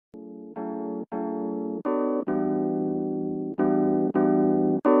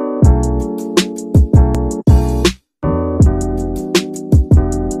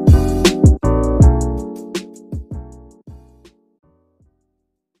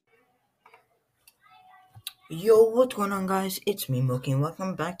Yo, what's going on, guys? It's me, Mookie, and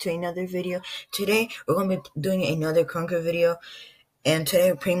welcome back to another video. Today, we're going to be doing another Krunker video, and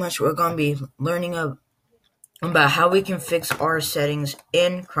today, pretty much, we're going to be learning about how we can fix our settings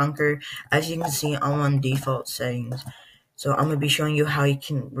in Krunker. As you can see, I'm on default settings, so I'm going to be showing you how you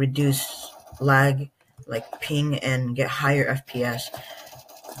can reduce lag, like ping, and get higher FPS,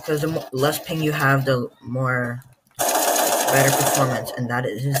 because the less ping you have, the more better performance, and that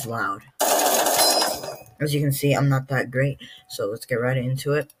is loud. As you can see, I'm not that great, so let's get right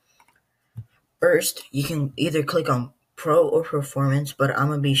into it. First, you can either click on Pro or Performance, but I'm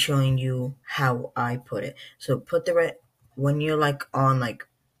gonna be showing you how I put it. So put the right when you're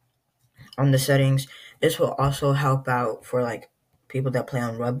on the settings. This will also help out for people that play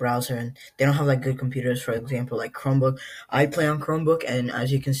on web browser and they don't have good computers. For example, like Chromebook. I play on Chromebook, and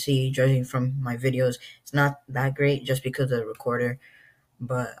as you can see, judging from my videos, it's not that great just because of the recorder.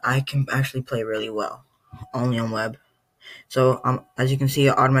 But I can actually play really well only on web. So as you can see,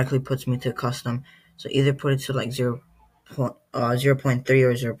 it automatically puts me to custom. So either put it to 0.3 or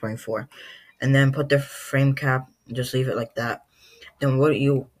 0.4, and then put the frame cap. Just leave it like that. Then what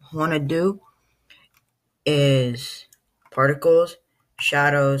you want to do is particles,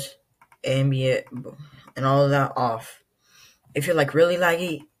 shadows, ambient, and all of that off. If you're really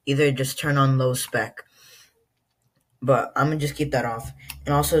laggy, either just turn on low spec. But I'm gonna just keep that off.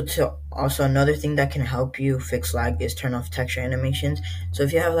 And also another thing that can help you fix lag is turn off texture animations. So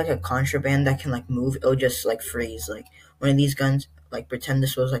if you have a contraband that can move, it'll just freeze. Like one of these guns, pretend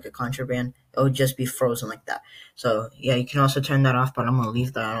this was a contraband, it'll just be frozen like that. So yeah, you can also turn that off, but I'm gonna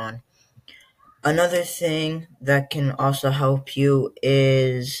leave that on. Another thing that can also help you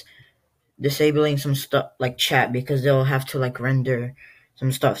is disabling some stuff like chat, because they'll have to render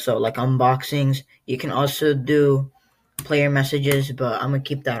some stuff. So unboxings, you can also do player messages, but I'm gonna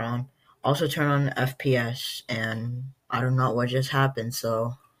keep that on. Also turn on FPS, and I don't know what just happened,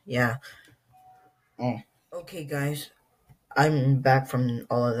 so yeah. Okay, guys, I'm back from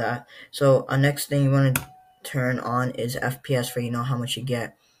all of that. So next thing you want to turn on is FPS, for how much you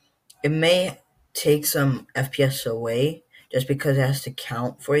get. It may take some FPS away just because it has to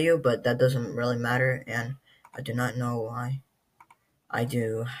count for you, but that doesn't really matter, and I do not know why. I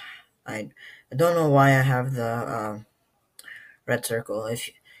do. I don't know why I have the red circle. If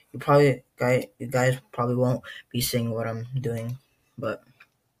you guys probably won't be seeing what I'm doing, but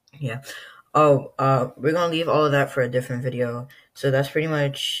yeah. Oh, we're gonna leave all of that for a different video. So that's pretty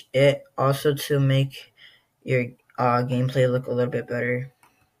much it. Also, to make your gameplay look a little bit better,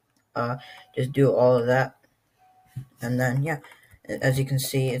 just do all of that, and then yeah. As you can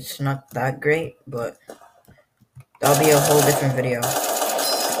see, it's not that great, but that'll be a whole different video.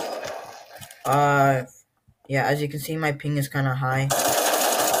 Yeah, as you can see, my ping is kind of high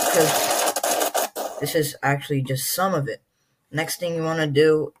because this is actually just some of it. Next thing you want to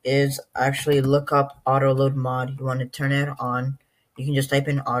do is actually look up auto load mod. You want to turn it on. You can just type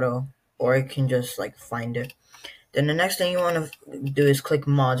in auto, or you can just find it. Then the next thing you want to do is click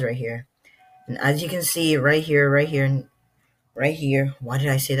mods right here. And as you can see right here, why did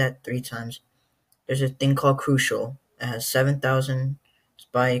I say that 3 times? There's a thing called Crucial. It has 7,000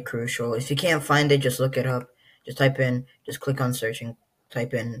 by Crucial. If you can't find it, just look it up. Just click on search and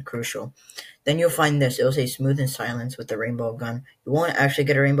type in Crucial. Then you'll find this. It'll say Smooth and Silence with the rainbow gun. You won't actually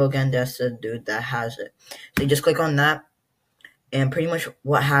get a rainbow gun. That's the dude that has it. So you just click on that, and pretty much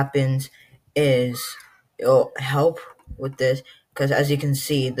what happens is it'll help with this, because as you can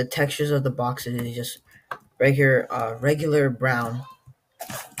see, the textures of the boxes is just regular brown.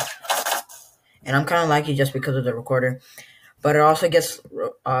 And I'm kind of lucky just because of the recorder. But it also gets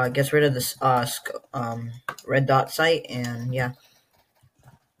rid of this red dot sight, and yeah.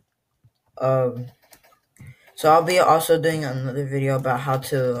 So I'll be also doing another video about how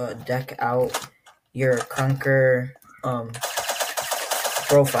to deck out your Krunker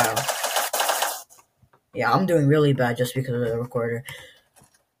profile. Yeah, I'm doing really bad just because of the recorder.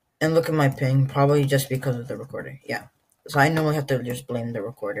 And look at my ping, probably just because of the recorder. Yeah. So I normally have to just blame the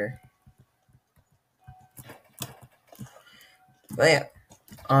recorder. But yeah.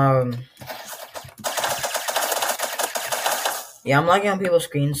 Yeah, I'm lagging on people's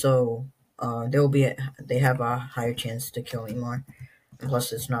screens, so they have a higher chance to kill me more. And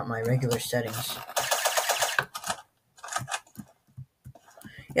plus, it's not my regular settings.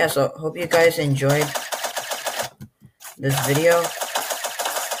 Yeah, so hope you guys enjoyed this video.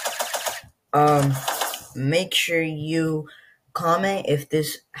 Make sure you comment if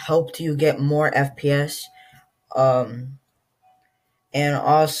this helped you get more FPS. And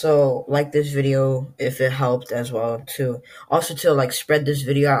also like this video if it helped as well too. Also to like spread this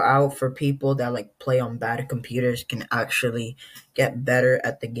video out for people that like play on bad computers can actually get better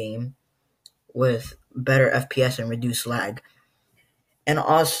at the game with better FPS and reduced lag. And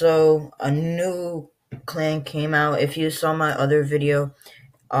also a new clan came out. If you saw my other video,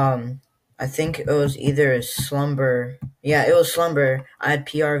 I think it was either a Slumber. Yeah, it was Slumber. I had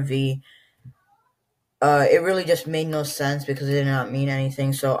PRV. It really just made no sense because it did not mean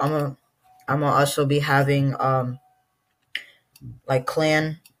anything. So I'm gonna also be having like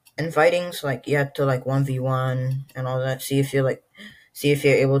clan invitings. Like you have to like 1v1 and all that. See if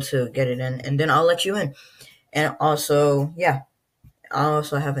you're able to get it in, and then I'll let you in. And also, yeah, I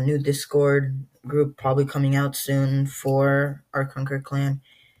also have a new Discord group probably coming out soon for our Krunker clan.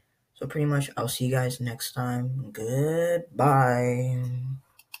 So pretty much, I'll see you guys next time. Goodbye.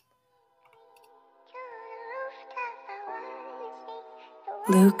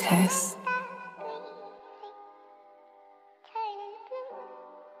 Lucas.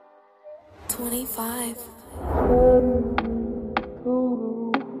 25.